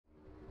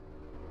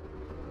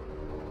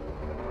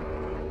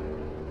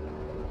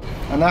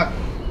Anak,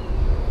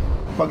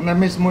 pag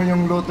na-miss mo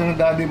yung luto ng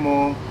daddy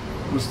mo,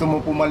 gusto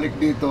mo pumalik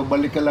dito,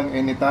 balik ka lang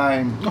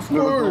anytime. Of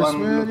course,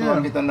 man.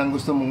 Lutuan kita ng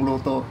gusto mong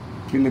luto.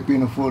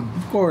 Filipino food.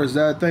 Of course,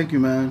 Dad. Thank you,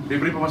 man.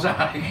 Libre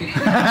pamasahe.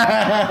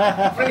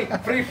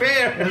 Free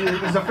fare.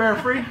 Is the fare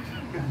free?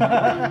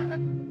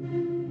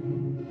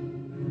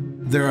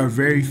 There are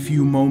very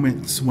few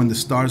moments when the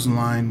stars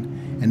align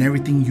and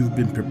everything you've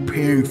been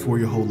preparing for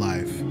your whole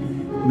life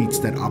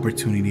meets that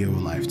opportunity of a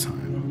lifetime.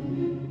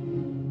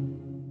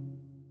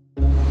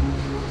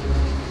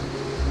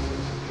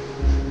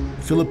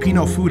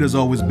 Filipino food has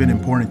always been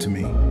important to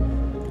me,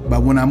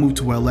 but when I moved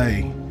to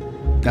LA,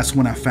 that's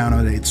when I found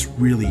out that it's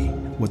really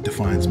what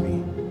defines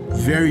me.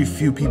 Very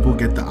few people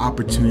get the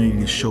opportunity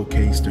to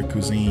showcase their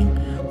cuisine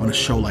on a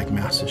show like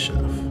MasterChef.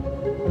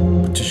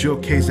 But to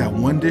showcase that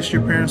one dish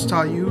your parents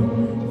taught you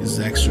is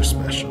extra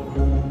special.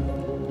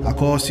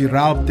 Ako si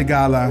Ralph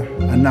Tigala,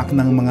 anak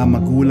ng mga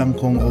magulang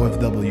kong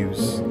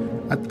OFWs.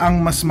 At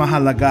ang mas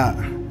mahalaga,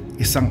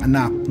 isang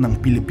anak ng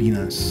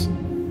Pilipinas.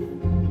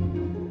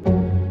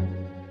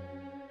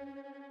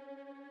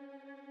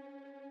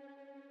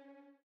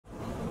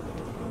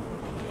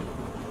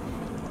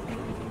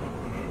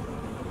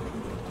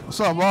 What's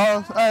up,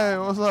 boss? Hey,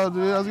 what's up,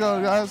 dude? How's it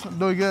going, guys?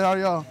 Doing good. How are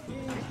y'all?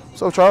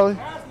 What's up, Charlie?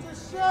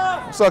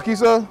 What's up,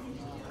 Kisa?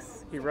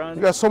 He runs.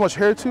 You got so much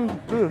hair too,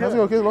 dude. How's it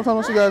going, kid? Long time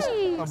no see, guys.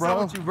 What's up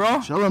with you,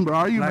 bro? Chilling, bro.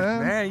 How are you,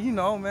 man? Man, you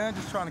know, man,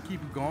 just trying to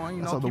keep it going.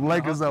 You know, the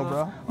Lakers, though,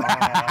 bro.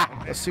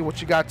 Let's see what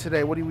you got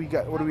today. What do we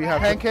got? What do we have?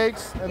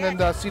 Pancakes and then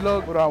the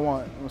silo. What do I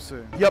want? Let's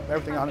see. Yep,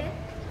 everything on it.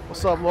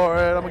 What's up,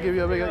 Lauren? I'm gonna give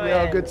you a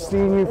big, good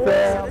seeing you,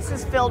 fam. So this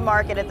is Field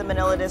Market at the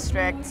Manila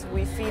District.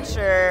 We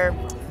feature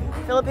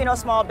Filipino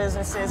small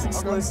businesses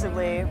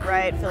exclusively,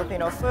 right?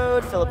 Filipino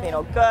food,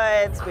 Filipino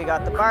goods. We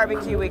got the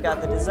barbecue, we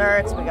got the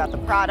desserts, we got the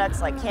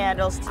products like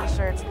candles,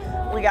 t-shirts.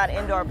 We got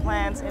indoor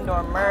plants,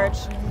 indoor merch,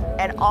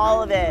 and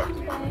all of it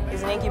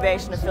is an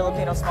incubation of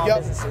Filipino small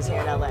businesses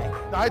here in LA.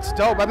 It's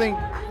dope. I think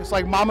it's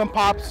like mom and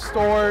pop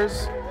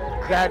stores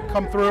that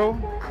come through.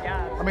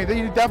 Yeah. I mean,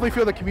 you definitely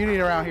feel the community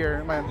around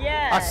here, man.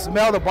 Yeah. I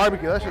smell the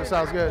barbecue. That shit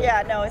sounds good.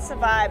 Yeah, no, it's a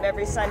vibe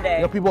every Sunday.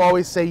 You know, people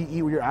always say you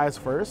eat with your eyes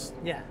first.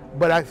 Yeah.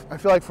 But I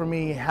feel like for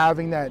me,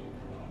 having that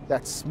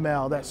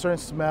smell, that certain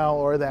smell,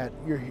 or that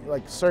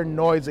like certain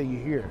noise that you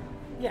hear.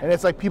 Yeah. And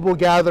it's like people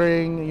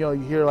gathering, you know,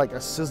 you hear like a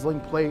sizzling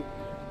plate.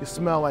 You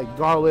smell like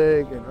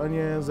garlic and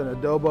onions and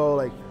adobo,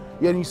 like,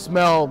 and you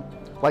smell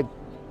like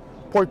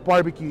pork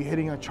barbecue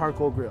hitting a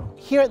charcoal grill.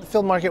 Here at the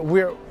Field Market,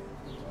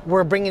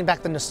 we're bringing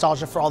back the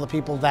nostalgia for all the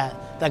people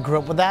that grew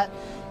up with that,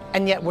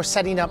 and yet we're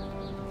setting up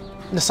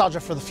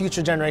nostalgia for the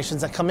future generations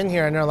that come in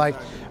here and they're like,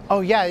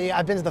 oh yeah,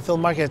 I've been to the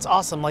Field Market, it's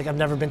awesome, like I've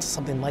never been to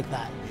something like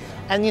that.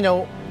 And you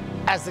know,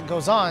 as it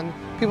goes on,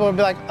 people will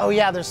be like, oh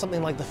yeah, there's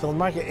something like the Field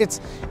Market. It's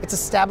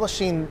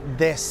establishing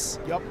this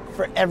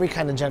for every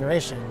kind of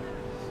generation.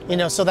 You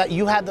know, so that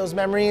you had those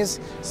memories,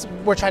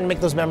 we're trying to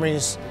make those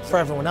memories for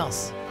everyone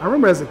else. I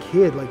remember as a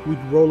kid, like we'd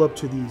roll up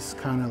to these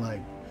kind of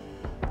like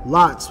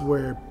lots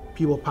where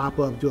people pop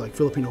up, do like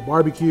Filipino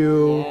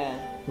barbecue,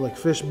 like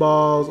fish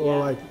balls, or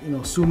like, you know,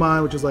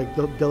 suman, which is like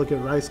delicate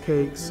rice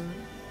cakes.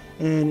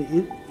 And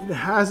it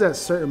has that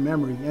certain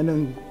memory. And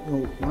then, you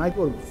know, when I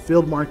go to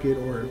Field Market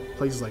or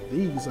places like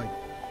these, like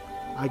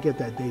I get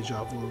that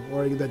deja vu,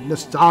 or that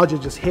nostalgia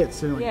just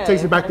hits and like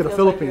takes me back to the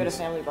Philippines. Like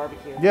you're at a family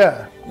barbecue.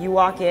 Yeah. You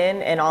walk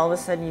in and all of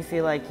a sudden you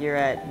feel like you're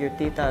at your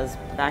tita's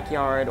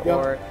backyard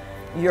or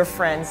your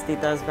friend's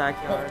tita's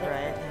backyard,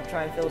 right?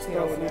 Trying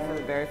Filipino food for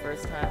the very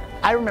first time.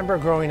 I remember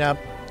growing up,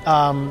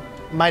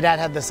 my dad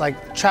had this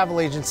like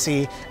travel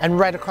agency, and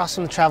right across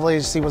from the travel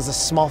agency was a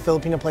small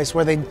Filipino place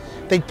where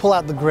they'd pull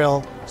out the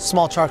grill,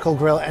 small charcoal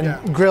grill,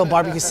 and grill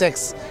barbecue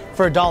sticks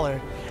for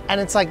 $1. And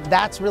it's like,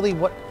 that's really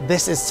what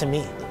this is to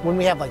me. When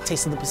we have like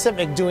Taste of the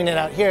Pacific, doing it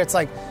out here, it's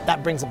like,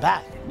 that brings it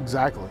back.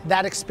 Exactly.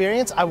 That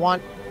experience, I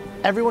want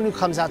everyone who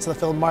comes out to the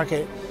Field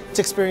Market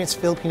to experience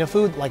Filipino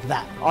food like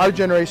that. Our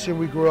generation,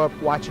 we grew up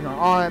watching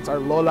our aunts, our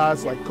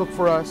lolas like cook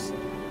for us.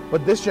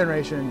 But this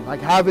generation,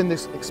 like having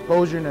this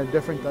exposure in a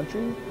different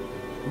country,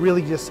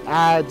 really just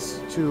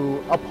adds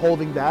to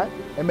upholding that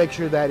and make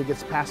sure that it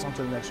gets passed on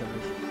to the next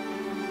generation.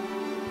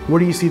 Where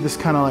do you see this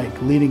kind of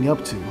like leading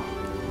up to?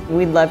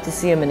 We'd love to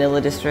see a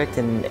Manila district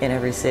in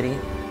every city.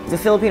 The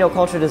Filipino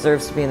culture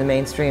deserves to be in the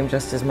mainstream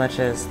just as much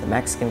as the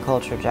Mexican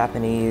culture,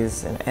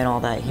 Japanese, and all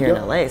that here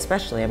in LA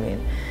especially. I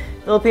mean,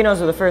 Filipinos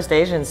were the first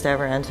Asians to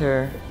ever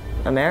enter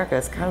America.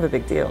 It's kind of a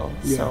big deal.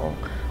 So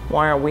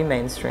why aren't we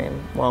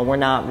mainstream? Well, we're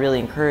not really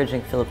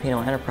encouraging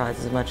Filipino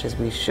enterprise as much as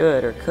we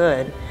should or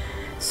could.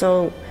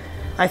 So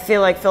I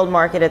feel like Field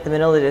Market at the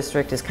Manila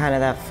District is kind of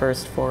that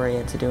first foray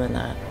into doing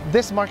that.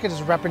 This market is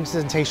a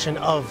representation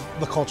of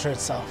the culture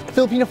itself.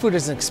 Filipino food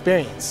is an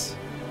experience,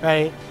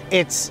 right?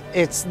 It's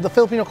the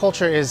Filipino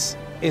culture is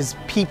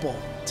people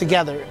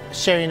together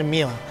sharing a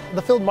meal.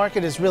 The Field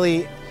Market is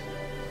really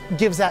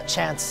gives that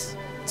chance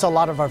to a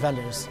lot of our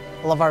vendors.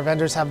 all of our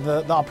vendors have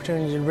the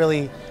opportunity to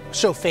really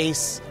show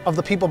face of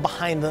the people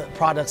behind the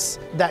products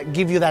that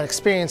give you that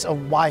experience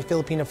of why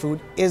Filipino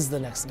food is the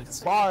next thing.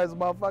 Bars,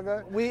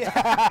 motherfucker.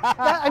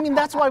 I mean,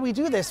 that's why we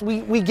do this.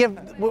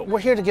 We're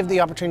here to give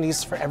the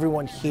opportunities for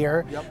everyone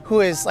here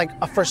who is like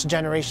a first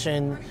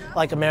generation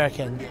like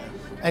American,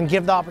 and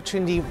give the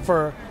opportunity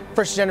for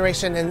first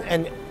generation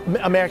and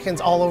Americans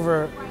all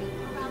over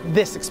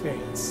this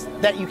experience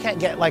that you can't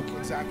get like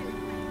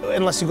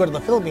unless you go to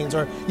the Philippines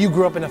or you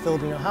grew up in a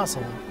Filipino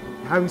household.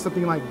 Having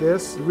something like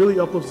this really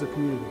uplifts the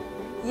community.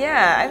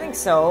 Yeah, I think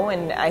so,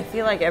 and I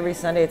feel like every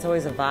Sunday it's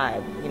always a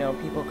vibe. You know,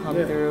 people come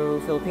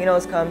through,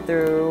 Filipinos come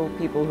through,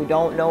 people who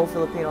don't know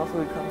Filipino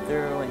food come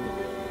through,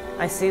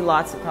 and I see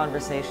lots of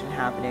conversation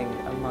happening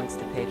amongst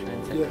the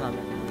patrons that come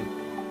every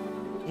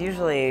week.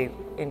 Usually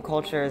in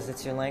cultures,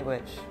 it's your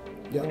language.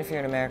 Even if you're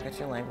in America, it's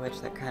your language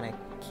that kind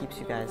of keeps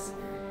you guys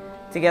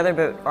together,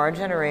 but our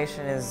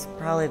generation is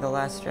probably the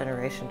last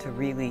generation to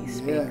really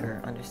speak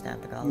or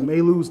understand Tagalog. You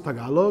may lose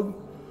Tagalog,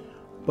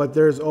 but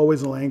there's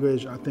always a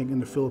language, I think, in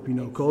the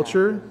Filipino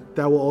culture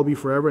that will all be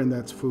forever, and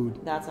that's food.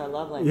 That's our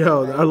love language.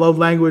 Yo, right? our love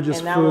language is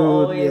and that food.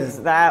 Will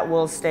always, that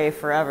will stay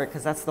forever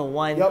because that's the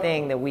one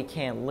thing that we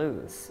can't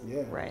lose.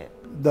 Right.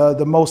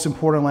 The most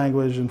important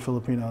language in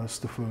Filipino is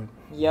the food.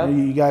 Yep.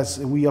 You guys,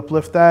 we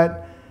uplift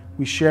that,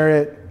 we share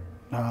it.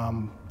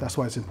 That's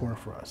why it's important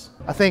for us.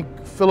 I think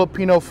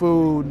Filipino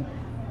food,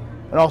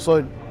 and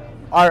also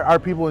our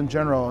people in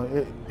general,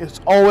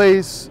 it's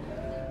always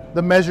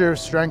the measure of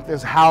strength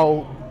is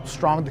how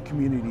strong the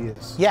community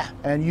is. Yeah.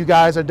 And you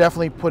guys are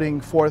definitely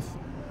putting forth,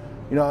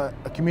 you know,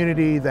 a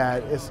community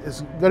that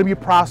is going to be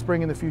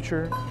prospering in the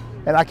future,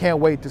 and I can't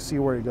wait to see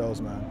where it goes,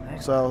 man.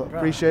 So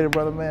appreciate it,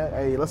 brother, man.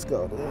 Hey, let's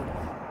go, dude.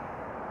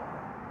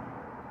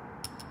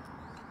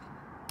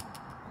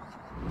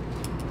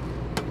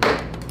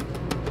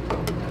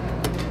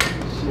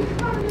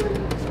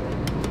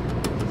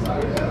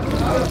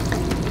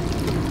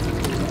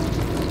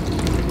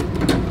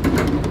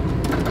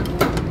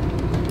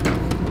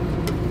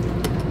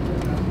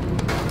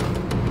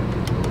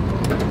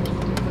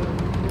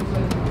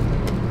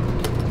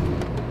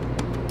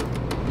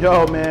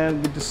 Yo,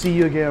 man, good to see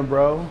you again,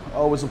 bro.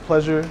 Always a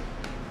pleasure.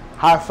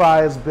 Hi-Fi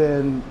has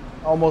been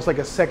almost like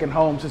a second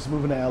home since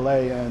moving to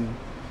LA, and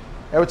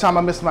every time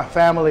I miss my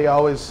family, I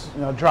always,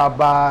 you know, drop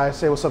by,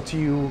 say what's up to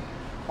you,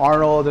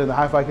 Arnold, and the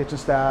Hi-Fi Kitchen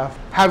staff.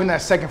 Having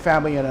that second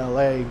family in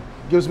LA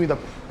gives me the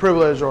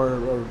privilege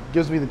or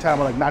gives me the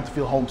time like not to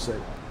feel homesick.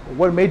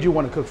 What made you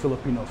want to cook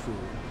Filipino food?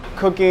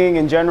 Cooking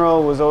in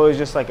general was always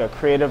just like a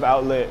creative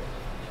outlet.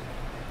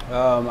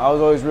 I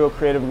was always real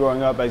creative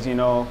growing up, as you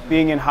know.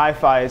 Being in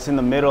Hi-Fi, it's in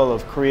the middle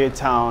of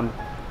Koreatown,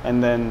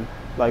 and then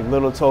like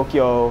Little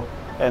Tokyo,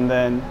 and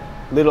then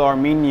Little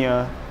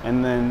Armenia,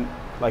 and then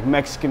like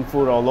Mexican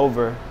food all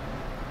over.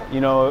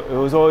 You know, it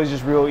was always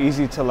just real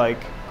easy to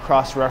like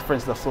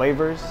cross-reference the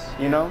flavors,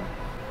 you know?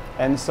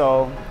 And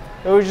so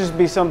it would just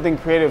be something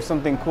creative,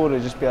 something cool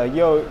to just be like,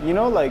 yo, you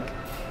know, like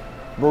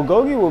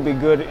bulgogi will be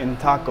good in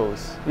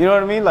tacos. You know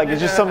what I mean? Like,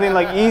 it's just something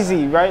like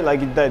easy, right?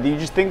 Like that you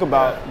just think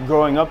about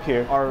growing up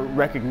here. Our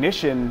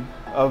recognition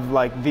of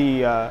like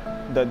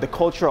the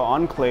cultural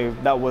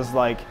enclave that was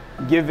like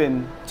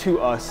given to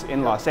us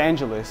in Los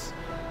Angeles,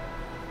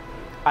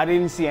 I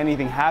didn't see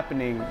anything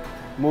happening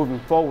moving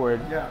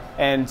forward.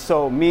 And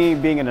so me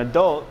being an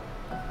adult,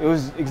 it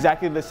was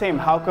exactly the same.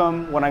 How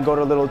come when I go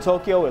to Little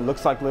Tokyo, it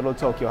looks like Little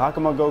Tokyo? How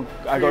come I go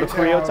to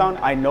Koreatown?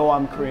 I know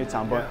I'm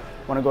Koreatown, but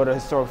when I go to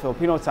historic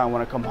Filipino town,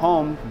 when I come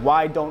home,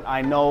 why don't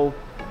I know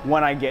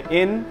when I get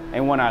in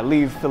and when I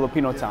leave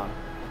Filipino town?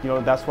 You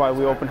know, that's why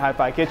we opened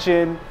Hi-Fi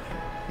Kitchen.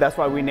 That's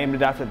why we named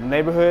it after the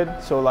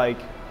neighborhood. So like,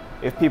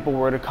 if people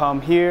were to come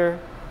here,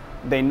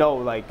 they know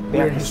like they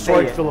have to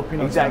say it.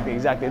 Filipino exactly, town.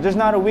 exactly. There's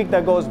not a week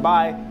that goes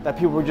by that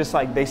people were just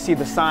like, they see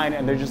the sign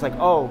and they're just like,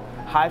 oh,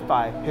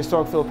 Hi-Fi,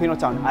 historic Filipino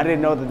town. I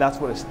didn't know that that's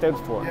what it stood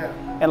for.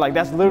 And like,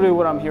 that's literally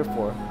what I'm here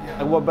for.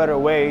 And what better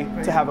way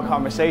to have a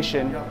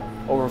conversation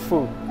over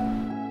food?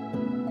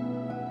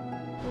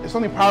 There's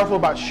something powerful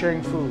about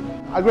sharing food.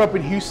 I grew up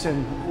in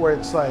Houston, where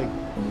it's like,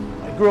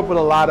 I grew up with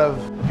a lot of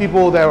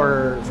people that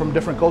were from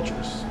different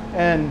cultures.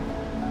 And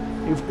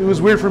it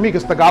was weird for me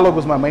because Tagalog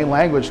was my main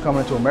language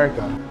coming into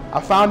America. I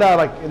found out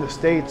like in the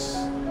States,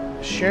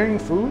 sharing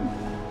food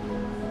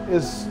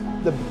is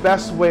the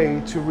best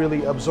way to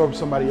really absorb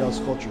somebody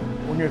else's culture.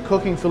 When you're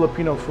cooking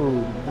Filipino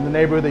food in the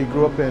neighborhood that you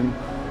grew up in,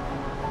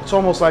 it's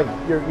almost like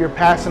you're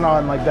passing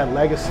on like that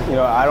legacy. You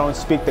know, I don't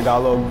speak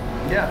Tagalog,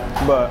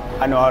 but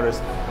I know how to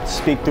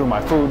speak through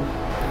my food.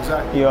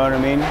 Exactly. You know what I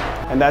mean?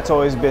 And that's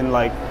always been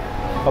like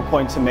a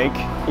point to make.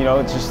 You know,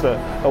 it's just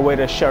a way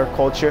to share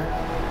culture,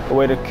 a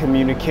way to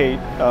communicate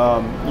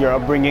your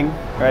upbringing,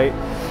 right?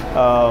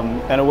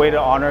 And a way to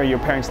honor your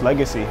parents'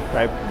 legacy,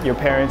 right? Your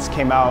parents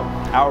came out,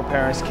 our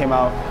parents came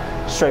out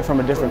straight from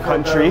a different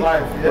country,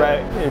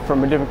 right?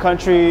 From a different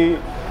country,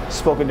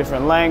 spoke a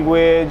different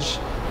language,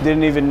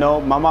 didn't even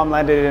know. My mom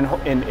landed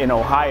in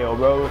Ohio,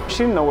 bro. She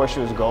didn't know where she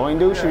was going,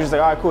 dude. She was just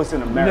like, all right, cool, it's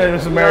in America. Yeah,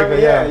 it's America,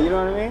 you know, you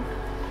know what I mean?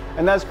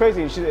 And that's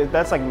crazy.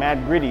 That's like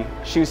mad gritty.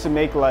 She used to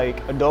make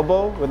like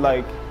adobo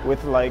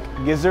with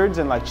like gizzards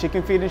and like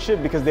chicken feet and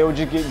shit because they would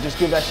just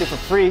give that shit for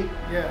free,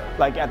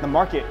 like at the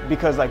market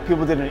because like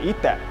people didn't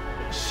eat that.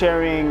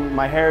 Sharing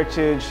my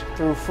heritage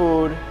through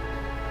food,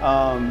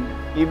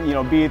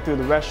 even be it through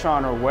the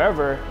restaurant or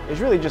wherever, is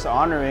really just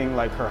honoring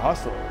like her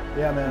hustle.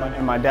 Yeah, man.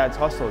 And my dad's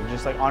hustle,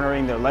 just like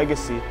honoring their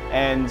legacy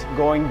and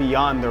going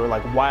beyond their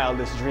like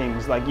wildest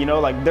dreams. Like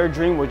like their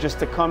dream was just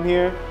to come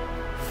here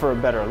for a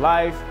better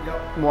life,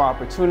 more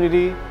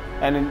opportunity,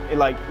 and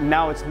like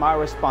now it's my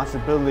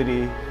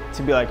responsibility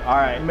to be like, all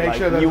right, Make like,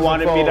 sure that you doesn't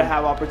wanted me fold. to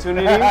have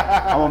opportunity,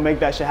 I'm gonna make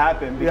that shit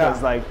happen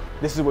because like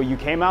this is what you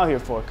came out here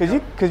for. Cause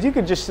you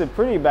could just sit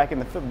pretty back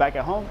back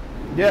at home.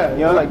 Yeah.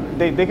 Like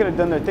they could have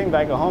done their thing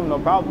back at home, no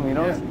problem.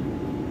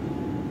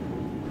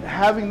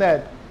 Having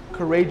that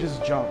courageous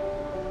jump.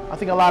 I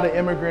think a lot of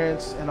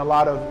immigrants and a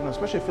lot of,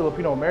 especially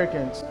Filipino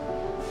Americans,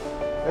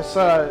 that's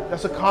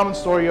a common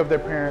story of their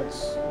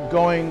parents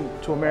going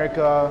to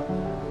America,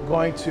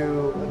 going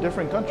to a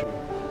different country.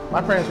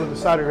 My parents went to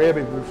Saudi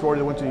Arabia before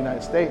they went to the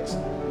United States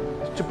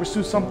to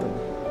pursue something.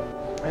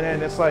 And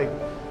then it's like,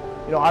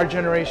 our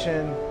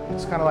generation,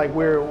 it's kind of like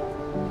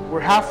we're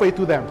halfway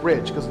through that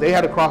bridge because they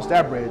had to cross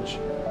that bridge.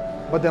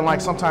 But then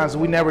like sometimes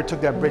we never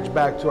took that bridge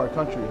back to our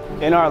country.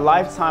 In our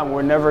lifetime,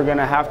 we're never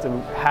gonna have to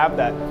have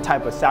that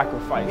type of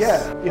sacrifice.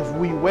 Yeah, if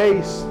we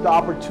waste the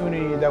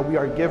opportunity that we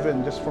are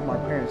given just from our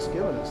parents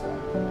giving us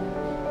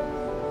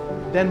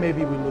that, then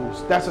maybe we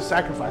lose. That's a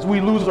sacrifice. We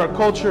lose our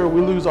culture,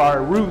 we lose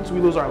our roots, we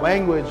lose our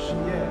language,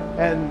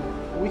 and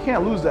we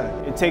can't lose that.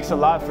 It takes a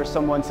lot for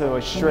someone to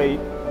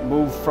straight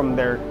move from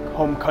their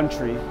home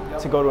country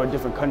to go to a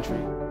different country.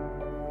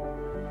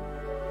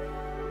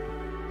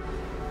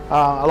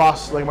 I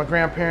lost like my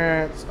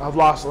grandparents. I've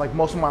lost like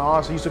most of my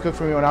aunts who used to cook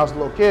for me when I was a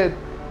little kid.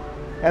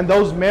 And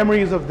those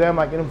memories of them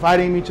like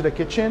inviting me to the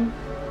kitchen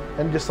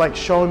and just like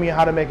showing me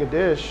how to make a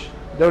dish,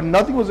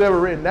 nothing was ever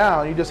written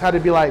down. You just had to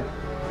be like,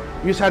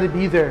 you just had to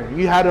be there.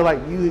 You had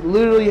to you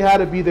literally had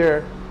to be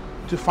there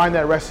to find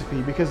that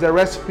recipe because that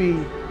recipe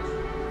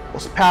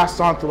was passed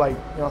on to like,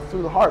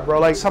 through the heart, bro.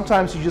 Like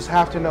sometimes you just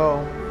have to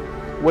know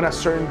when a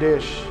certain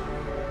dish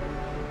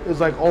is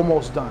like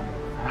almost done.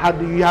 How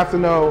do you have to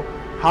know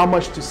how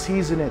much to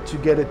season it to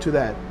get it to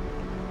that,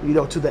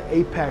 to the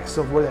apex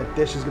of where that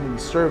dish is going to be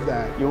served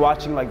at. You're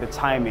watching like the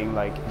timing,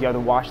 like you have to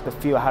watch the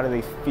feel. How do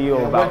they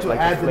feel about like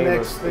the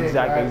flavors?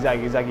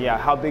 Exactly. Yeah.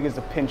 How big is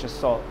the pinch of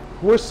salt?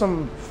 Who are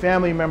some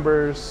family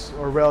members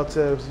or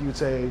relatives you'd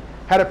say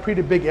had a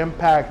pretty big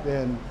impact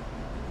in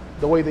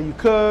the way that you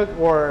cook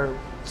or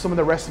some of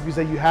the recipes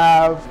that you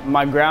have?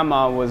 My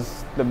grandma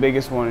was the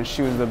biggest one.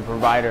 She was the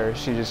provider.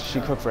 She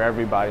cooked for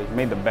everybody.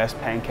 Made the best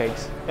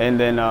pancakes. And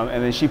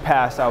then she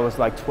passed. I was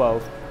like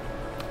 12.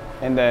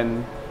 And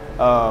then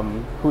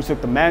who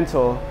took the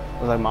mantle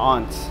was like my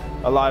aunts.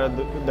 A lot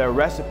of their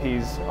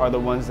recipes are the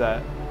ones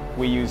that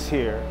we use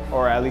here,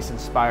 or at least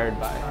inspired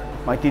by.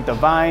 My Tita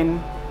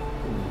Vine,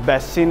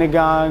 best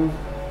sinigang,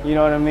 you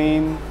know what I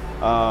mean?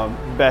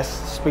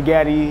 Best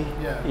spaghetti,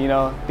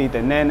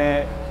 Tita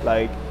Nene,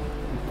 like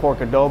pork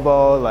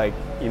adobo, like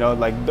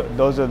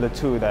those are the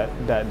two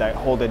that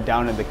hold it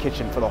down in the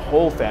kitchen for the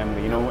whole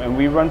family, and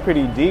we run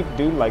pretty deep,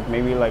 dude, like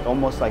maybe like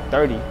almost like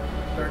 30,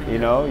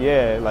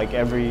 like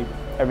every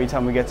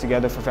time we get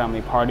together for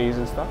family parties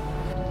and stuff.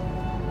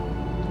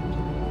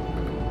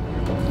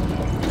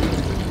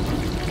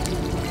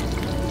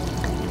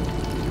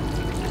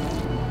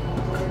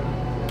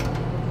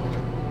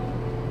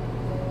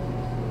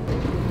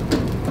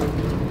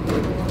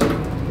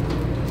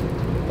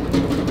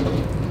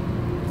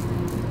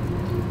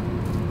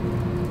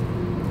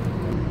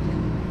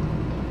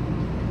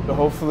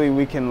 Hopefully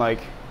we can like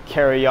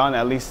carry on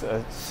at least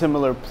a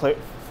similar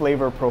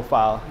flavor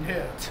profile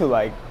to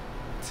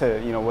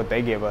what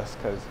they gave us,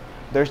 because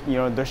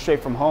they're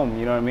straight from home,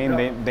 you know what I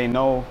mean? They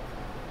know,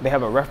 they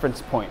have a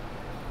reference point,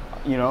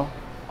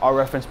 our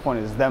reference point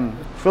is them.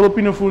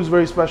 Filipino food is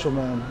very special,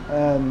 man,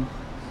 and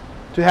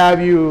to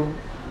have you,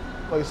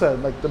 like I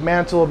said, like the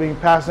mantle being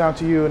passed down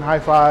to you in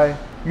Hi-Fi,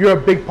 you're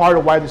a big part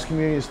of why this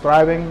community is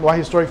thriving, why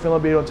Historic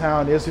Filipino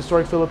Town is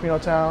Historic Filipino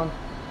Town.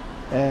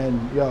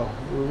 And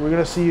we're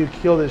gonna see you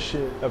kill this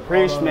shit.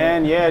 Appreciate,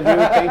 man. Yeah,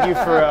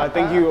 dude.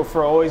 Thank you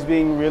for always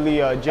being really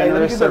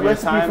generous of your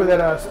time. For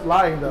that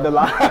lying though. The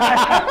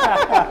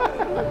lie.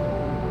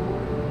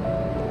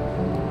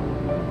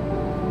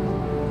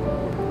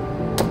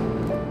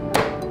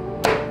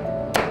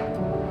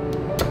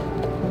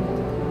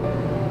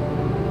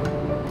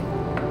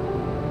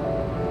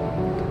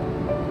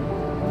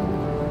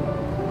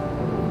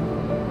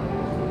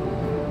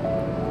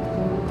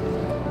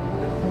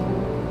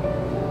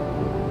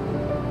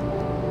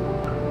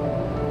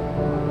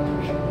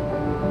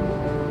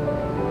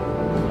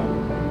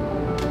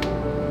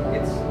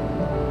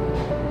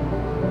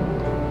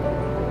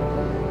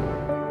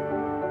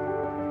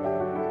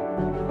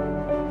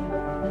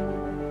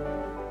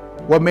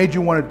 What made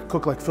you want to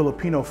cook like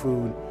Filipino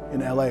food in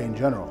LA in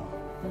general?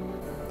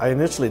 I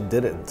initially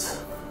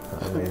didn't.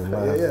 I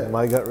mean,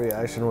 my gut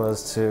reaction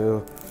was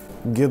to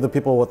give the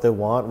people what they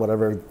want,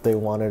 whatever they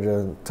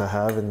wanted to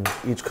have in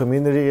each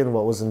community and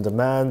what was in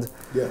demand.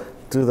 Yeah.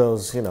 Do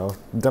those,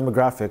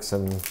 demographics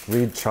and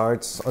read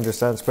charts,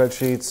 understand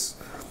spreadsheets,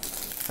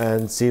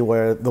 and see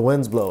where the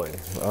wind's blowing.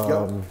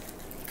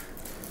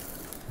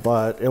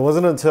 But it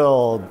wasn't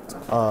until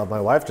my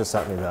wife just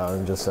sat me down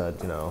and just said,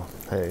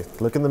 hey,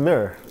 look in the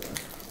mirror.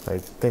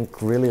 Like,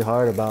 think really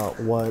hard about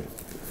what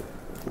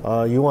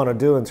you want to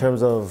do in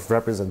terms of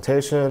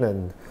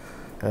representation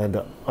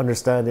and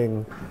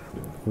understanding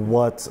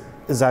what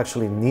is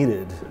actually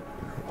needed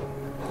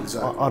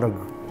on a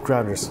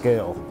grander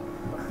scale.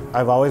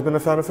 I've always been a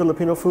fan of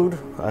Filipino food.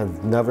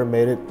 I've never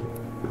made it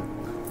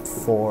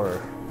for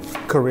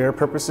career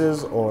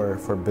purposes or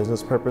for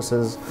business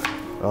purposes,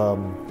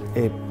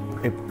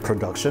 a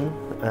production.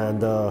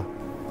 And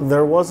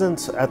there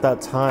wasn't at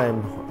that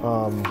time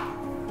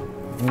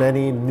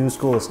many new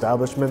school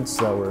establishments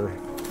that were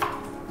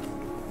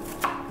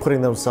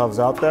putting themselves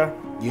out there.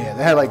 Yeah,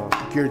 they had like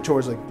geared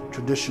towards like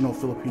traditional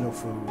Filipino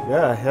food.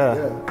 Yeah.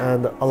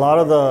 And a lot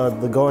of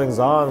the goings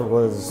on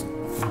was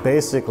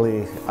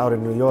basically out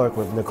in New York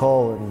with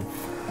Nicole and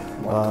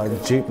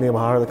Jeepney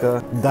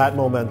Maharlika. That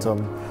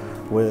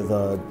momentum with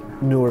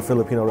newer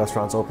Filipino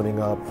restaurants opening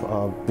up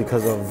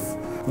because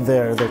of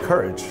their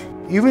courage.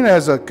 Even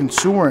as a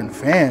consumer and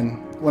fan,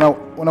 when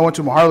I went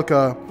to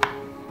Maharlika,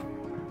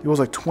 it was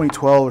like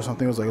 2012 or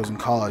something. It was in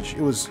college.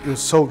 It was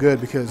so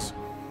good because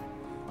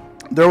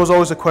there was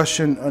always a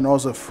question and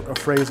always a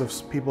phrase of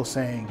people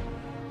saying,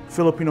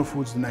 Filipino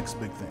food's the next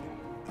big thing.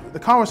 The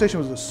conversation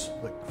was just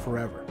like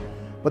forever.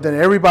 But then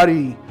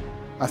everybody,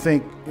 I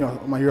think,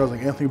 my heroes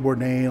like Anthony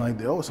Bourdain, like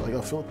they always like,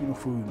 Filipino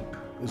food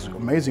is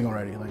amazing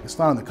already. Like it's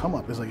not on the come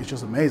up. It's like, it's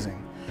just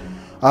amazing.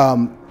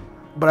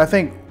 But I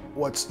think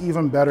what's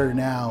even better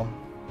now,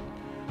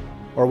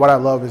 or what I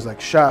love is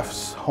like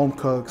chefs, home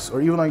cooks,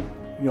 or even like,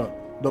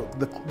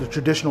 the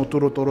traditional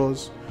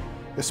turo-toros.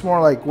 It's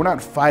more like we're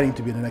not fighting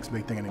to be the next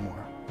big thing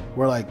anymore.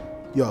 We're like,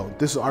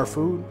 this is our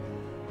food,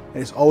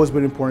 and it's always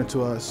been important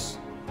to us.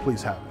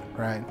 Please have it,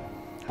 right?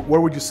 Where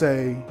would you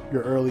say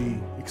your early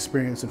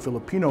experience in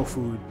Filipino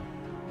food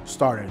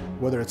started,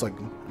 whether it's like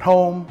at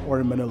home or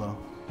in Manila?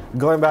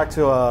 Going back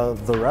to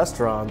the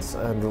restaurants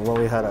and what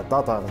we had at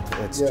Tatan,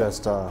 it's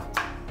just,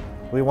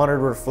 we wanted to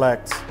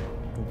reflect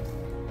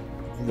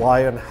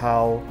why and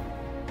how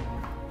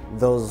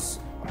those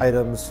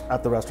items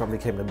at the restaurant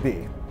became to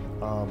be.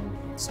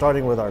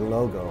 Starting with our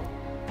logo.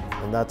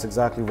 And that's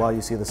exactly why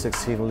you see the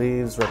 16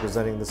 leaves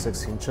representing the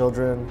 16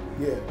 children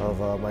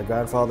of my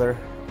grandfather.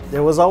 It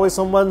was always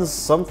someone's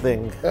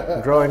something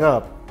growing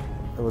up.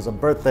 It was a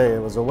birthday, it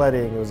was a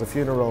wedding, it was a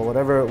funeral,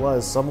 whatever it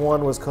was.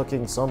 Someone was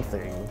cooking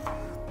something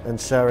and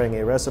sharing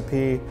a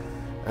recipe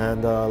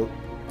and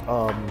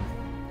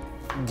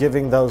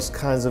giving those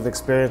kinds of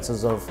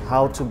experiences of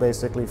how to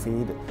basically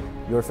feed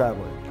your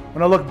family.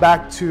 When I look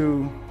back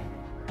to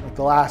like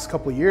the last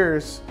couple of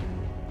years,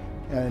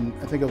 and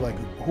I think of like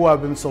who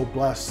I've been so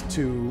blessed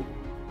to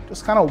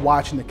just kind of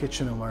watch in the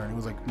kitchen and learn. It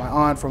was like my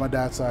aunt from my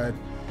dad's side,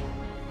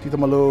 Tita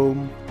Malu,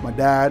 my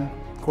dad,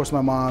 of course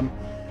my mom,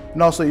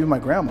 and also even my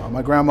grandma.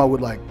 My grandma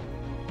would like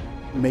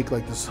make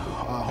like this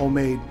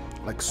homemade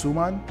like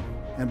suman,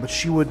 but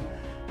she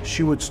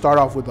would start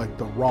off with like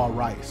the raw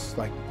rice,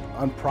 like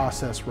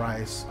unprocessed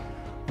rice.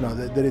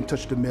 They didn't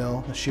touch the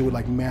mill. She would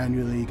like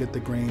manually get the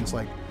grains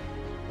like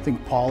I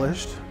think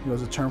polished.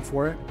 There's a term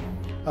for it.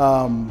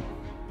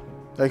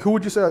 Like who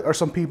would you say are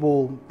some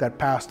people that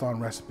passed on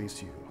recipes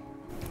to you?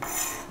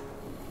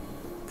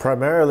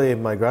 Primarily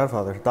my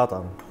grandfather,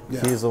 Tatan.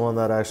 Yeah. He's the one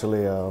that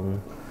actually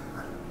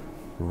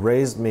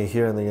raised me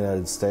here in the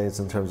United States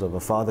in terms of a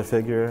father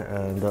figure,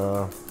 and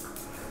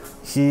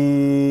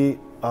he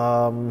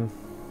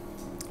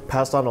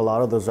passed on a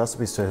lot of those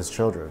recipes to his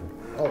children.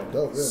 Oh,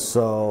 dope, yeah.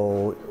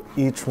 So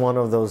each one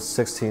of those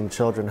 16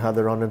 children had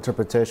their own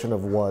interpretation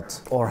of what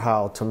or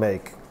how to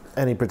make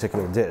any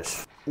particular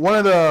dish. One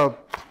of the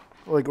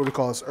what do you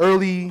call this,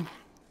 early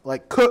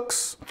like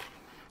cooks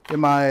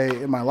in my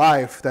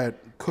life that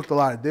cooked a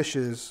lot of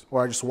dishes,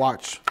 or I just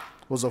watched,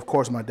 was of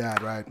course my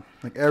dad, right?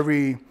 Like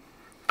every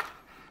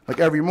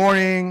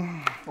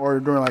morning, or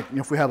during like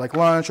if we had like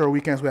lunch or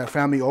weekends we had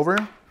family over,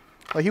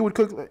 like he would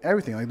cook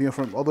everything, like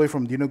from all the way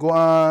from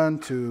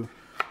dinuguan to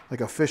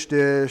like a fish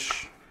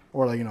dish,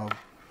 or like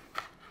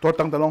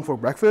tortang talong for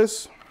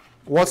breakfast.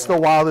 What's the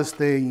wildest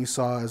thing you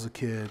saw as a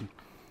kid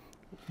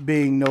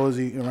being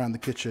nosy around the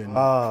kitchen?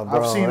 Bro,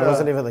 I've seen it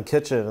wasn't even the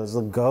kitchen, it was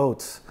the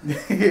goat.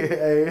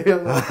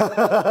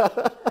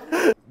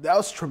 That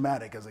was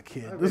traumatic as a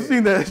kid.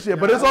 Seeing that shit,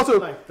 but it's also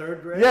like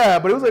third grade. Yeah,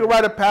 but it was like a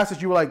rite of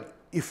passage. You were like,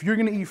 if you're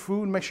gonna eat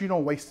food, make sure you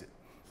don't waste it.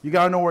 You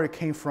gotta know where it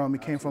came from.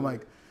 It came from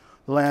like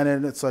land,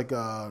 and it's like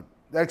that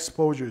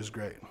exposure is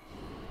great.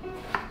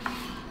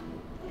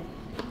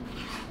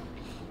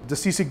 The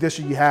sisig dish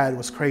that you had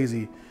was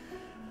crazy.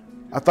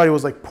 I thought it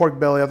was like pork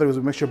belly. I thought it was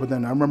a mixture, but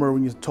then I remember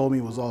when you told me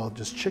it was all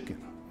just chicken.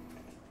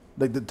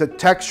 Like the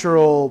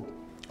textural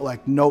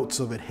like notes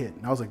of it hit,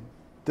 and I was like,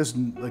 this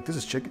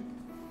is chicken.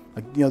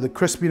 Like the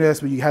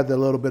crispiness, but you had the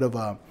little bit of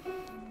like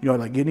you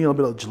need a little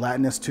bit of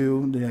gelatinous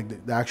too.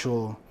 Like the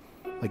actual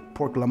like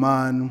pork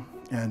laman,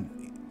 and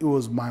it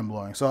was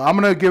mind-blowing. So I'm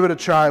gonna give it a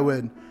try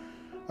with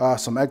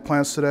some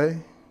eggplants today,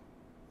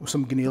 with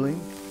some giniling.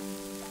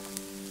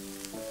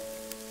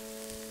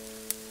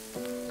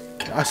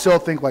 I still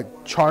think like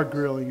char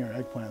grilling your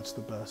eggplant's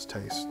the best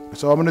taste.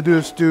 So I'm gonna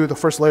do the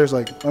first layers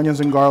like onions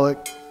and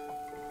garlic.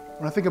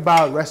 When I think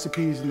about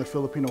recipes in the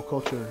Filipino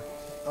culture,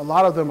 a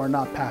lot of them are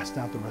not passed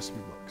down through recipe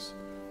books.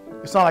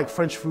 It's not like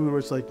French food where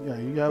it's like, yeah,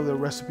 you have the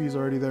recipes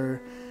already there.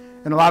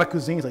 And a lot of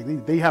cuisines,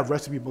 like they have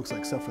recipe books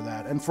like, except for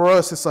that. And for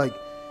us, it's like,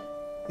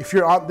 if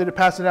your aunt didn't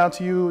pass it down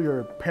to you,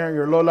 your parent,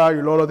 your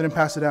lolo didn't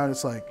pass it down,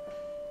 it's like,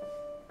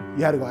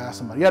 you had to go ask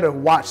somebody. You had to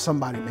watch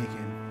somebody make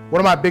it.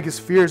 One of my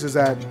biggest fears is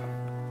that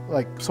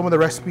like some of the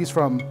recipes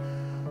from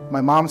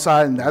my mom's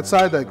side and dad's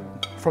side, like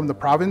from the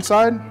province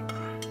side,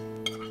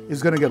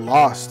 is gonna get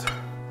lost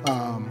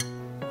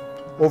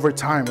over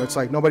time. It's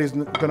like nobody's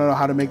gonna know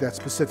how to make that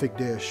specific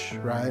dish,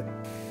 right?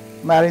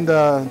 I'm adding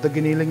the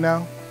giniling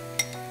now.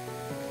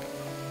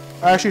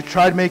 I actually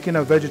tried making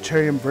a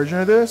vegetarian version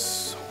of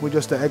this with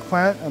just the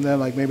eggplant and then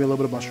like maybe a little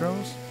bit of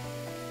mushrooms.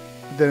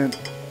 Didn't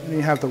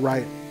have the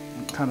right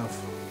kind of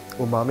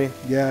Umami?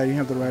 Yeah, you didn't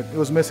have the right, it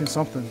was missing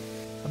something.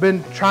 I've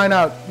been trying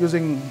out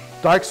using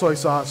dark soy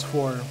sauce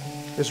for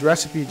this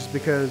recipe just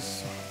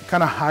because it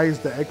kind of hides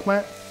the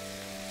eggplant.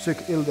 So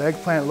the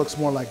eggplant looks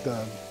more like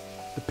the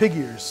pig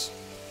ears.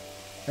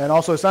 And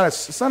also it's not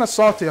as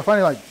salty. I find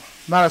it like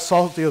not as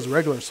salty as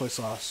regular soy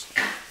sauce.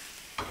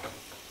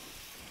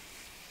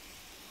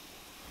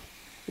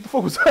 What the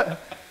fuck was that?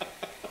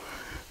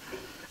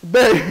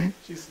 Babe.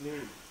 She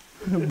sneezed.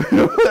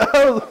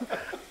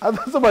 I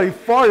thought somebody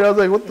farted. I was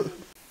like, what the?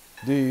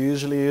 Do you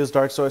usually use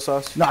dark soy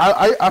sauce? No,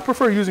 I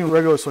prefer using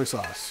regular soy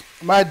sauce.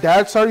 My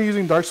dad started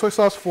using dark soy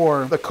sauce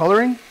for the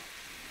coloring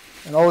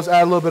and always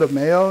add a little bit of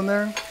mayo in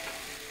there.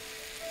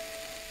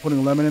 Putting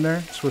a lemon in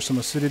there just for some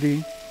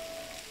acidity.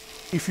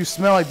 If you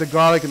smell like the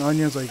garlic and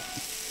onions, like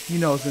you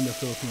know it's in the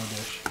Filipino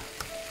dish.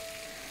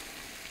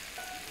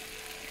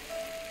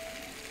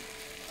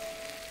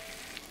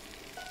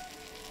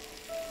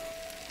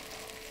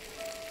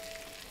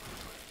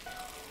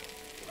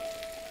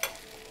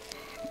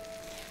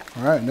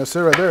 All right, and that's it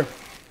right there.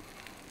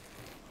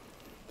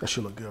 That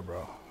should look good,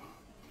 bro.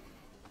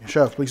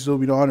 Chef, please do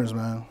me the honors,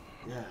 man.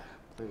 Yeah,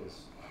 please.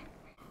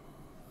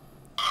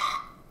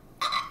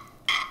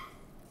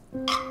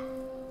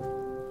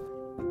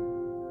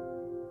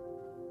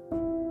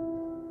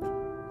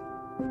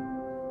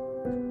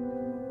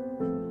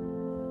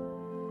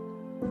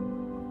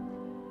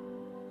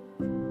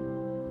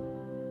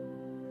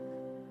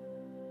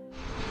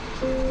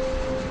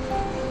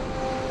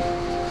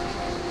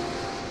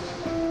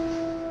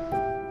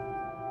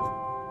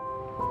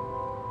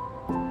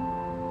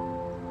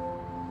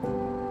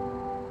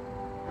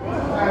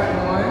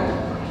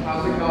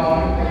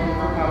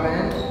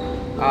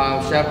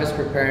 Chef is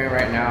preparing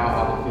right now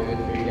all the food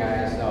for you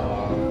guys,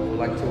 so we'd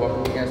like to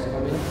welcome you guys to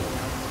come in.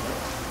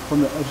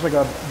 From the, just like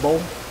a bowl.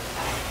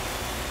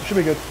 It should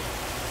be good.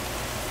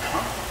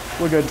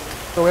 We're good.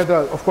 So we have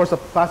of course, the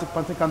classic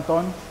pancit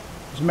canton.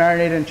 It's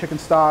marinated in chicken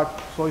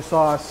stock, soy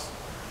sauce,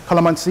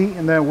 calamansi,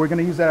 and then we're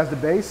gonna use that as the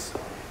base.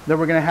 Then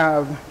we're gonna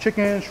have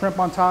chicken, shrimp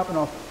on top, and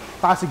all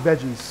classic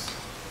veggies.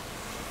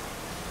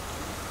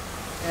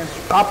 And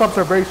pop-ups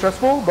are very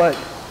stressful, but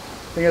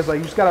the thing is, like,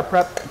 you just gotta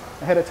prep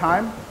ahead of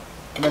time.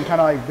 And then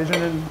kind of like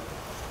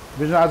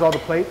visualize all the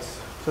plates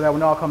so that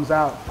when it all comes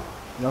out,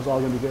 you know, it's all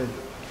gonna be good.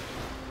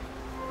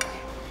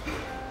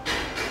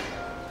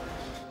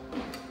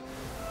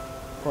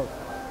 Pork.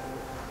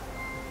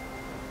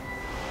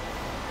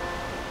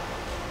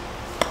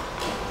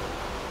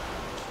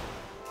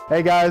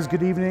 Hey guys,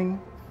 good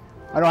evening.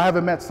 I know I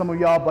haven't met some of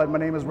y'all, but my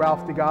name is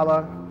Ralph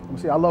Tigala.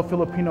 See, I love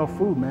Filipino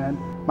food, man.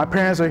 My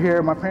parents are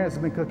here. My parents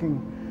have been cooking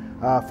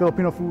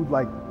Filipino food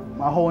like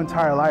my whole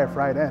entire life,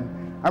 right? And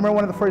I remember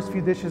one of the first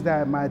few dishes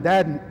that my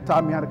dad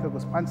taught me how to cook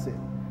was pancit.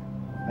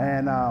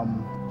 And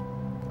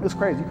it was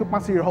crazy. You cook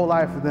pancit your whole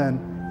life, and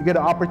then you get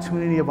an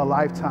opportunity of a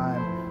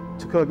lifetime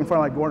to cook in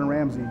front of like Gordon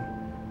Ramsay.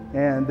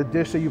 And the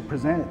dish that you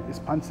present is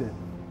pancit,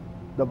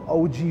 the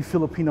OG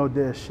Filipino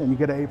dish, and you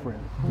get an apron.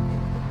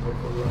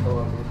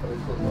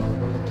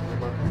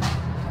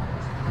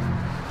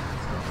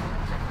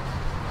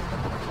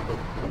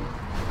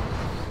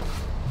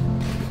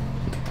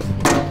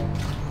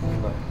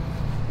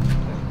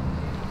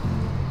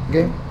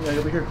 Game? Yeah,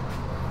 you'll be here.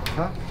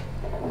 Ha?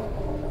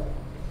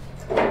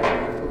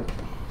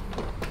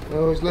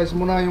 Slice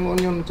mo na yung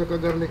onion tsaka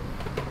garlic.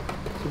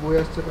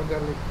 Sibuyas tsaka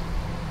garlic.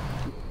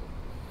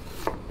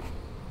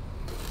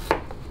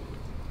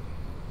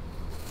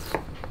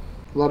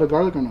 A lot of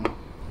garlic or no?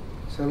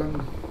 Isa lang.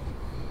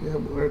 Yeah,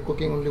 we're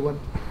cooking only one.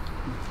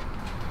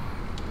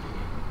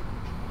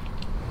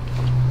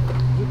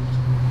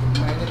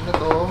 Mainit na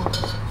to.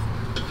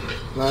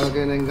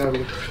 Lalagay na yung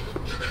garlic.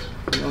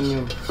 Yung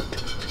onion.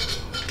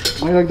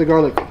 How do you like the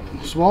garlic?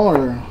 Small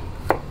or?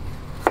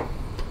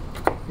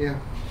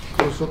 Yeah.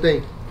 So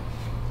saute.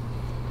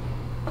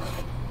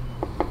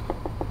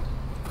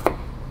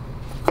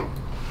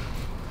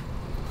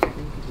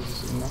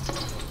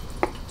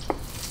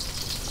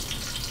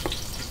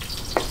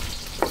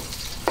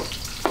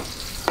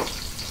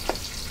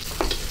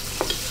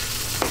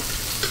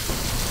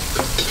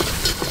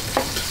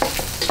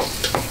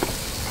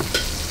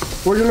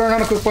 Where'd you learn how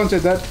to cook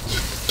pancit, Dad?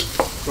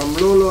 From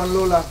Lolo and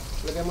Lola.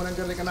 Lagay mo ng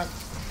garlic, anak.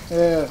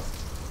 Yeah.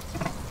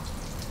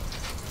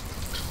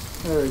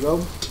 There you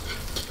go.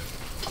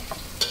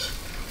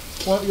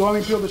 Well, you want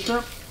me to peel the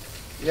shrimp?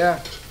 Yeah.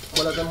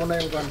 Balatan mo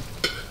na yung kan.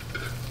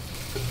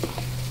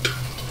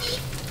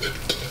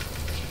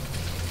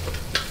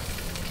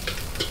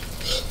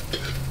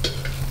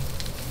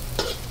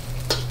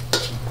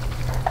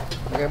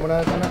 Lagay mo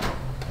na ito na.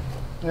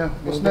 Yeah.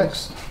 What's Yung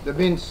next? The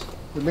beans.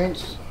 The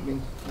beans.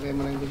 Beans. Lagay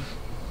mo na yung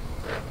beans.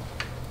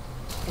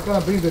 What kind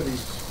of beans are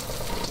these?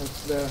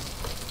 That's the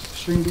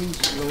String beans?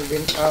 long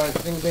beans.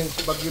 String beans.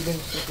 Baguio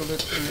beans. We call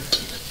it in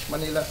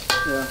Manila.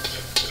 Yeah.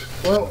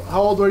 Well,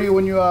 how old were you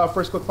when you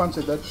first cooked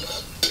pancit, Dad?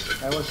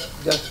 I was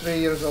just 3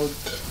 years old.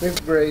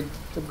 5th grade.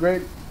 5th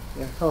grade?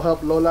 Yeah. How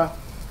help Lola?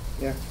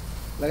 Yeah.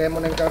 Lagay mo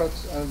na yung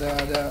carrots and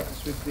the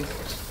sweet pea.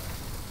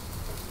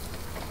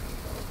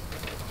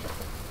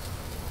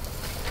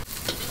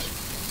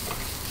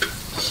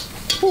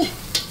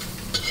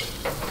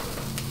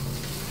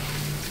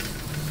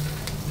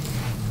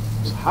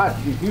 It's hot.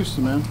 Get used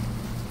to, man.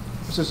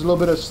 It's just a little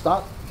bit of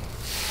stock.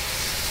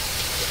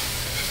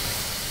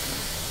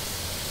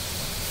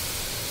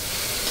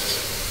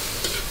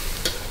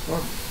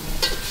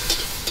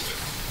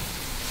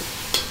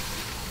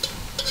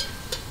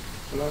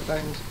 Wala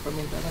tayong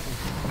paminta natin.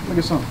 Look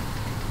at some.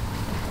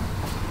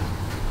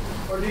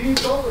 Or do you eat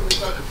salt or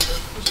is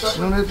that?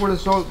 No need for the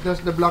salt,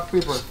 just the black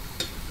pepper.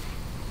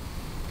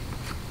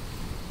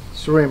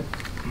 Shrimp.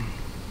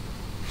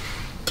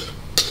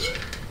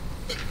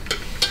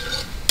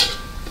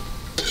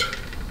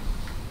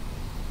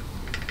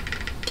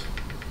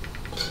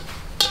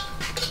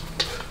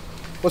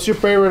 What's your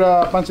favorite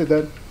pancit,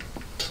 Dad?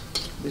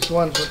 This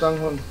one,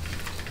 sotanghon.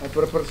 I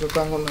prefer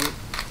sotanghon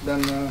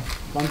than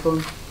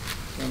Banton.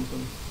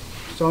 canton.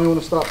 Tell me when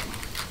to stop.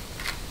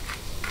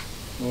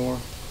 More.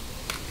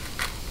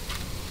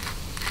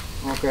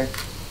 Okay.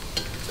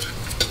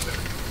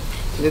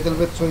 Little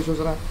bit soy sauce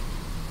na.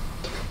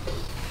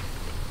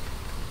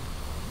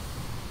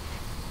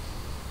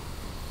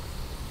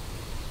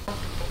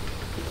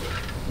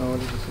 No,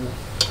 this is not.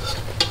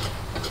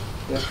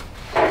 Yeah.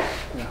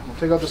 Yeah, we'll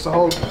take out the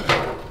sahog.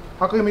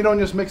 How come you don't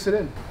just mix it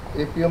in?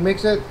 If you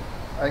mix it,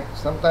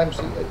 sometimes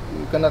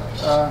you cannot.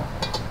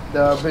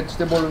 The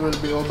vegetable will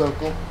be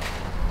overcooked.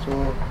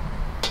 So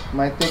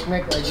my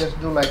technique, I just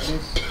do like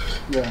this.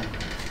 Yeah.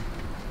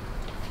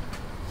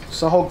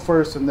 Sahog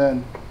first and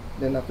then.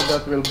 Then after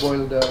that, we'll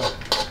boil the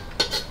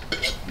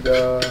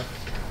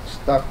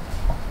stock.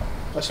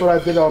 That's what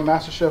I did on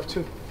MasterChef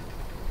too.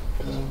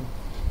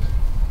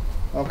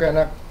 Okay,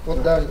 Anak,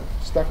 put the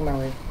stock now.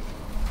 Eh?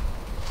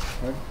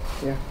 Right?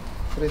 Yeah,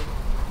 put it.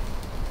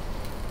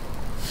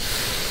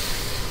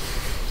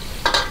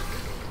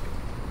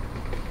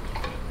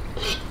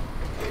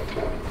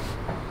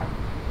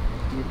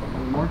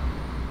 More?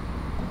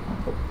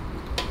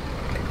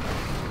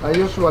 I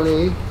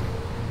usually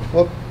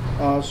put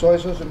soy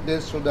sauce in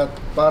this so that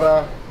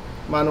para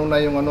manong na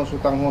yung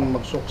sotanghon,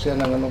 magsok siya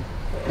ng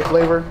The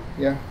flavor?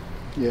 Yeah.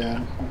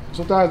 Yeah.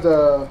 Sometimes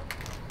the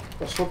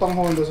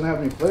sotanghon doesn't have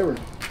any flavor.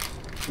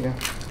 Yeah.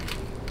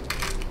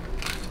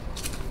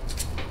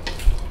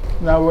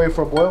 Now we wait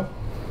for a boil?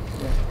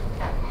 Yeah.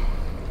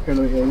 Here,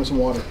 let me get some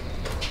water.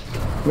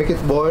 Make it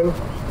boil.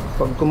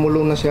 Pag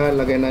kumulo na siya,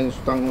 lagay na yung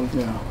sotanghon.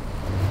 Yeah.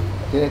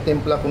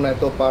 Tinitimpla ko na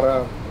ito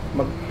para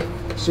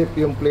mag-sip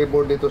yung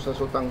flavor dito sa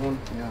sotanghon.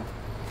 Yeah.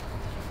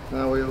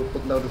 Now we will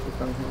put down the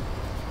sotanghon.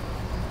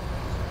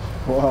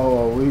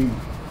 Wow, we.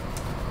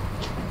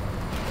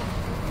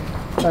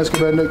 That's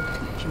good, Nick.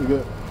 Should be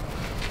good.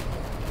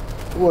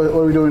 What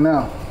are we doing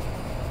now?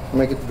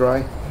 Make it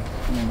dry.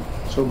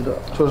 So the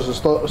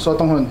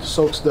sotanghon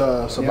soaks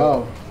the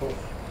sabaw. Yeah.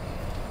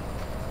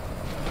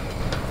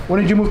 When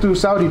did you move to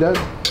Saudi, Dad?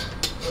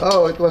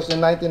 Oh, it was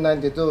in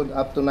 1992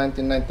 up to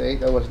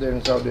 1998. I was there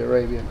in Saudi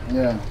Arabia.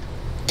 Yeah.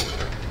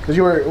 Because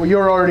you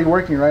were already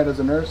working, right, as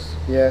a nurse?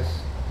 Yes.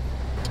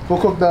 Who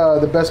cooked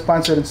the best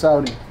pancit in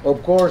Saudi?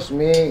 Of course,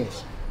 me.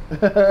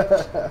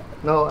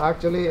 No,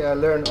 actually, I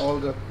learned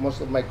most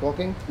of my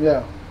cooking.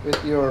 Yeah.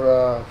 With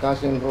your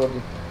cousin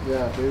Rodi.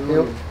 Yeah.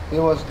 He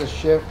was the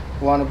chef,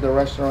 one of the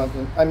restaurants.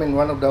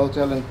 One of the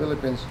hotel in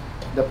Philippines,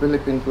 the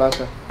Philippine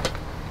Plaza.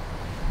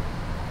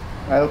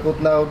 I'll put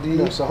now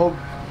the. So hope.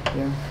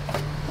 Yeah.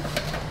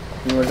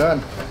 We're done.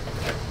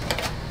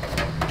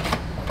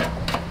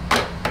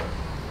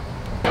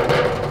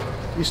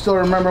 You still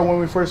remember when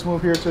we first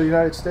moved here to the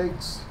United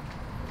States?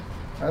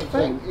 I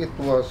think it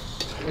was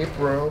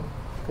April.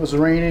 It was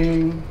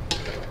raining.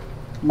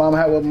 Mom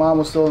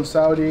was still in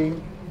Saudi.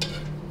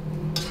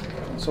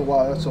 So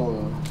wow, it's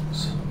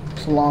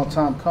a long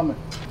time coming.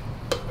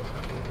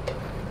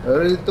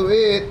 Ready to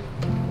eat.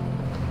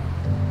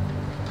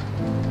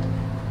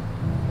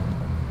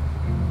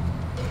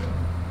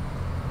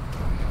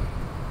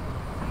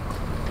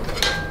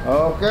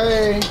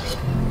 Okay,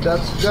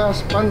 that's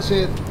just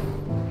pancit.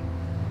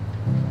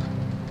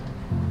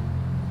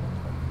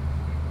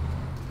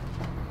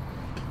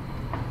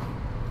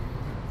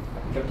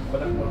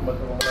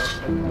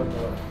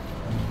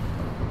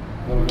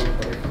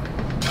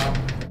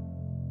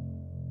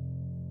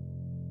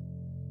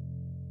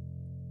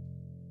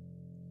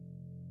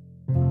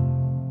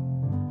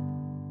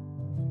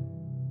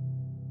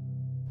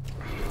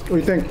 do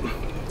you think?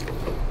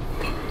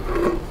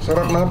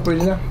 Sarap na,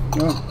 pwede na.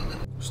 No,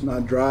 it's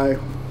not dry.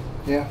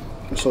 Yeah.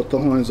 The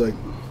sotonghon is like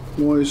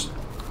moist.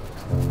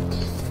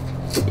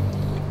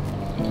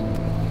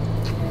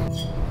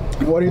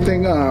 What do you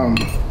think?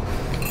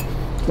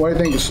 What do you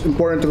think is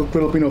important to cook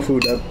Filipino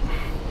food?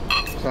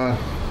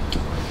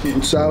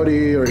 In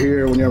Saudi or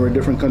here, when you're in a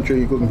different country,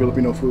 you cooking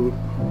Filipino food.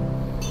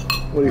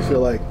 What do you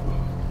feel like?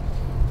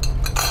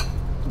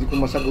 Hindi ko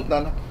masagot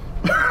na.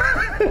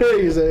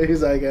 he's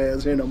like, hey,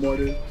 say no more,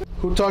 dude.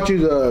 Who taught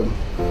you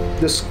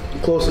this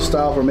closest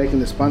style for making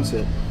this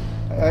pancit?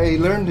 I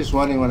learned this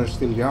one when I was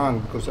still young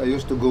because I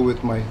used to go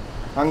with my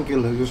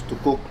uncle who used to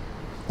cook.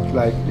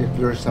 Like if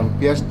there's some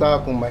fiesta,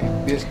 kung may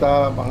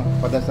fiesta,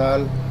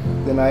 padasal,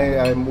 then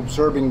I'm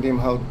observing them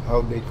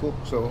how they cook.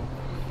 So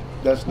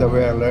that's the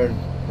way I learned.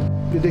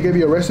 Did they give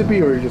you a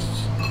recipe or you just?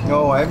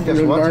 No, I'm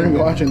just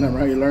watching them,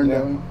 right? You learned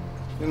that.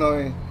 You know,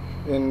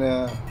 in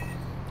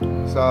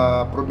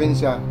sa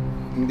probinsya,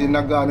 hindi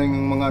nag-ano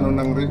yung mga ano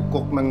ng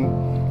cook ng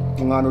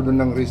mga ano doon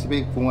ng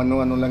recipe, kung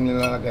ano-ano lang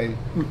nilalagay.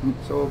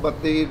 So,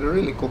 but they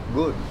really cook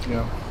good, you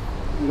know.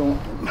 You don't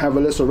have a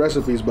list of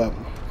recipes, but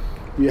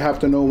you have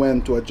to know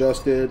when to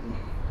adjust it,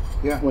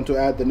 when to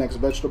add the next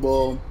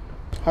vegetable.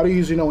 How do you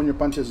usually know when your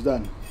pancit is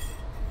done?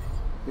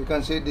 You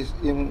can see this,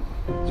 yung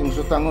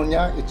sutangon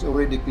niya, it's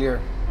already clear.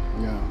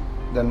 Yeah.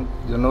 Then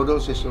the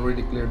noodles is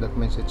already clear, that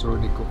means it's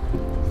already cooked.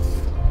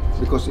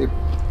 Because if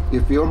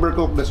you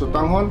overcook the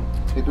sutangon,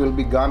 it will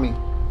be gummy.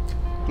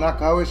 Nak,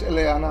 how is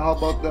LA? How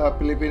about the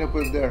Filipino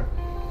food there?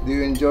 Do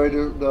you enjoy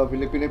the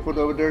Filipino food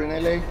over there in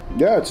LA?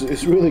 Yeah,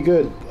 it's really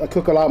good. I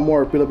cook a lot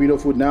more Filipino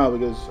food now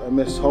because I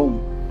miss home.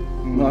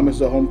 You know, I miss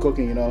the home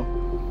cooking, you know.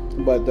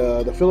 But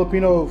the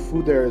Filipino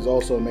food there is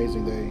also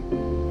amazing. They,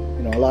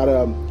 you know, a lot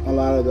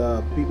of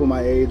the people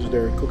my age,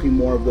 they're cooking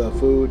more of the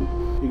food.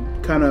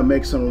 It kind of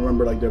makes them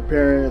remember like their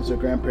parents, their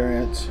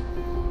grandparents,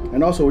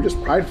 and also we're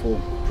just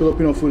prideful.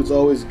 Filipino food is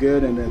always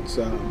good, and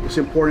it's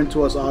important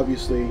to us,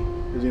 obviously,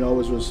 because, you know,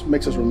 it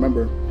makes us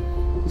remember.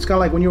 It's kind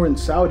of like when you were in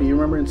Saudi. You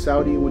remember in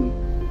Saudi when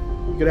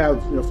you could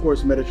have, you know, of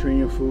course,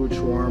 Mediterranean food,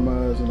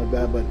 shawarmas and like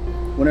that, but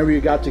whenever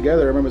you got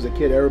together, I remember as a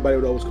kid, everybody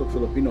would always cook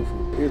Filipino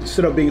food.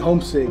 Instead of being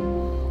homesick,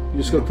 you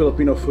just cook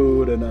Filipino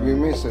food, and you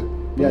miss it.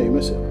 Yeah, you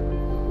miss it.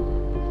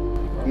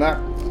 Nak,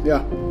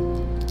 yeah.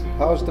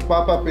 How's the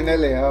pop-up in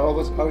LA?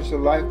 How's your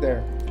life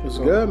there? It's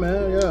good,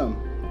 man. Yeah.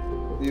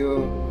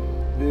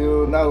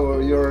 You now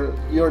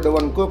you're the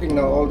one cooking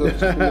now all those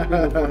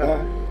Filipino food,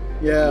 huh?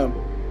 Yeah.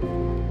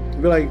 I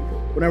feel like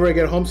whenever I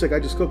get homesick, I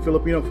just cook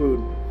Filipino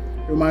food.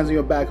 It reminds me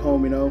of back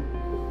home, you know.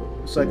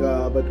 It's like,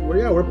 but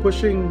we're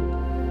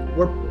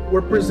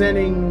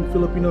presenting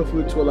Filipino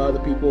food to a lot of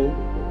the people,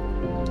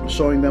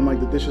 showing them like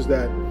the dishes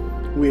that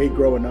we ate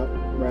growing up,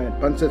 right?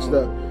 Pancit's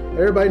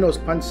everybody knows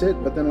pancit,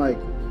 but then like,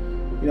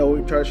 you know,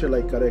 we try shit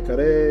like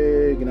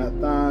kare-kare,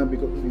 ginatan,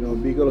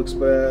 Bicol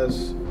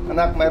Express.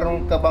 Anak,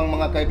 mayroon ka bang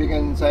mga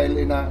kaibigan sa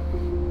LA na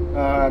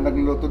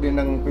nagluluto din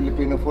ng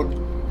Filipino food?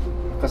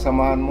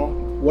 Kasamahan mo?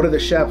 One of the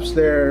chefs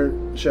there,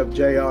 Chef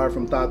JR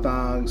from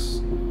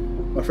Tatang's,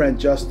 my friend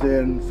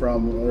Justin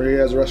he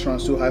has a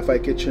restaurant too, Hi-Fi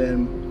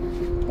Kitchen,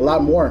 a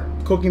lot more.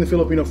 Cooking the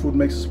Filipino food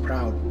makes us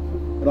proud.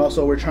 And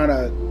also we're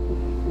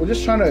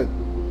just trying to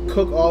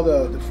cook all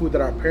the food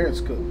that our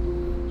parents cook,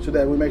 so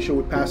that we make sure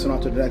we pass it on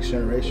to the next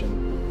generation.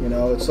 You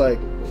know, it's like,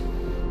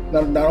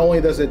 not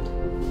only does it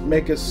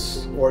make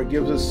us or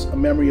gives us a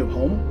memory of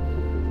home,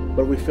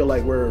 but we feel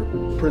like we're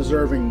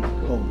preserving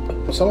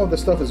home. Some of the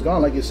stuff is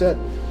gone, like you said.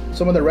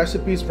 Some of the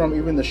recipes from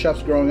even the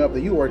chefs growing up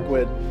that you worked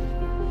with,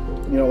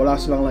 you know, wala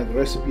silang like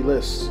recipe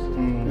lists.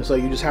 And so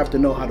you just have to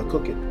know how to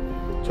cook it.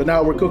 So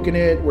now we're cooking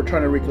it, we're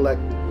trying to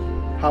recollect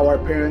how our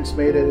parents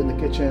made it in the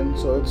kitchen.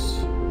 So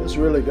it's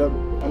really good.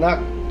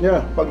 Anak,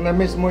 yeah. Pag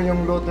na-miss mo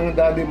yung luto ng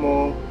daddy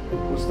mo,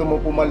 gusto mo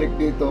pumalik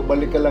dito,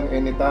 balik ka lang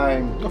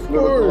anytime. Of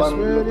course,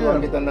 man. Lutuan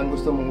kita ng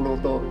gusto mong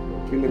luto,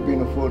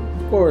 Filipino food.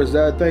 Of course,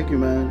 Dad. Thank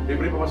you, man.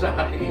 Libre pa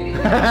masahe.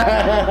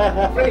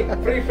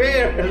 Free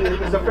fare.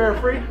 Is the fare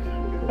free?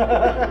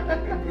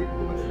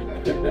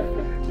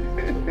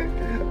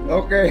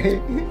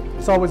 Okay.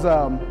 It's always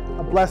a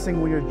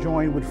blessing when you're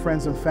joined with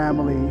friends and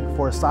family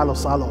for a salo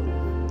salo.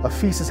 A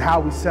feast is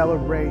how we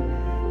celebrate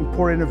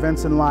important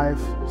events in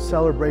life,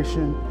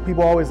 celebration.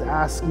 People always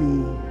ask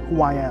me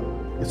who I am.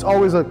 It's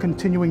always a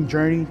continuing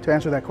journey to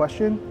answer that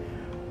question,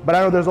 but I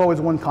know there's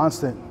always one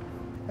constant,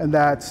 and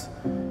that's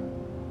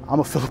I'm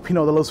a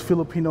Filipino that loves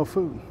Filipino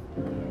food,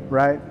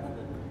 right?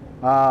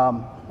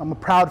 I'm a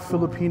proud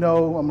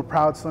Filipino. I'm a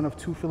proud son of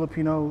 2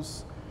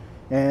 Filipinos,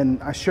 and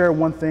I share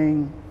one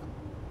thing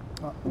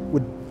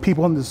with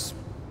people in this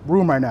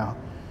room right now.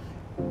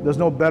 There's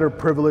no better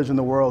privilege in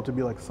the world to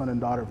be like son and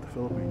daughter of the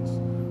Philippines.